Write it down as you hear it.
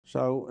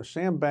So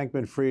Sam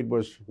Bankman-Fried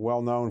was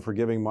well known for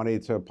giving money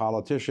to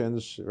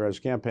politicians as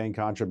campaign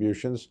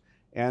contributions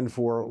and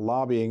for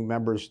lobbying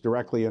members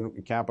directly in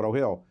Capitol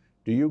Hill.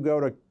 Do you go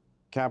to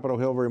Capitol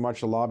Hill very much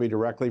to lobby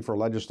directly for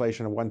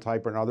legislation of one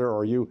type or another, or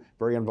are you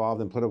very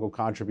involved in political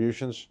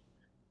contributions?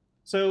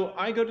 So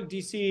I go to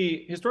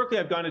DC. Historically,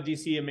 I've gone to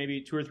DC maybe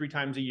 2 or 3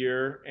 times a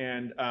year,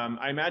 and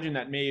I imagine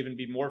that may even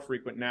be more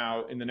frequent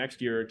now in the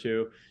next year or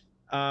two.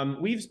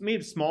 We've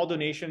made small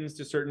donations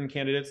to certain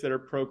candidates that are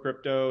pro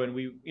crypto,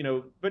 and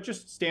but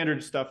just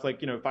standard stuff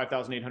like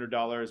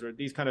 $5,800 or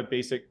these kind of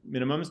basic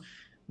minimums.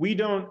 We've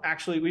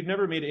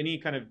never made any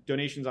kind of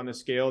donations on the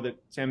scale that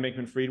Sam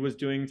Bankman-Fried was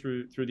doing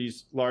through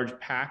these large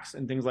PACs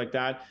and things like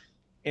that.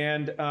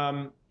 And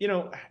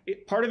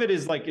part of it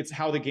is like it's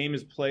how the game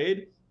is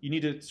played. You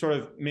need to sort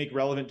of make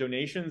relevant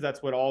donations.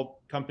 That's what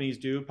all companies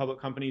do, public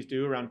companies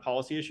do around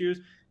policy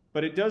issues.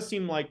 But it does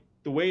seem like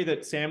the way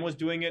that Sam was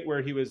doing it,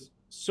 where he was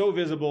so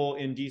visible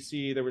in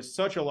DC, there was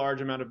such a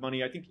large amount of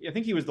money. I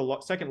think he was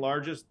the second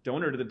largest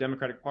donor to the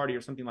Democratic Party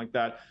or something like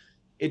that.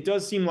 It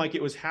does seem like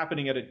it was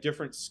happening at a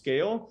different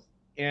scale.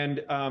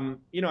 And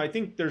I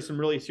think there's some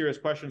really serious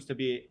questions to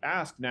be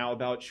asked now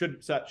about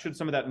should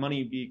some of that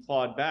money be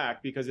clawed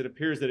back, because it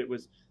appears that it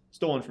was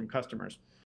stolen from customers.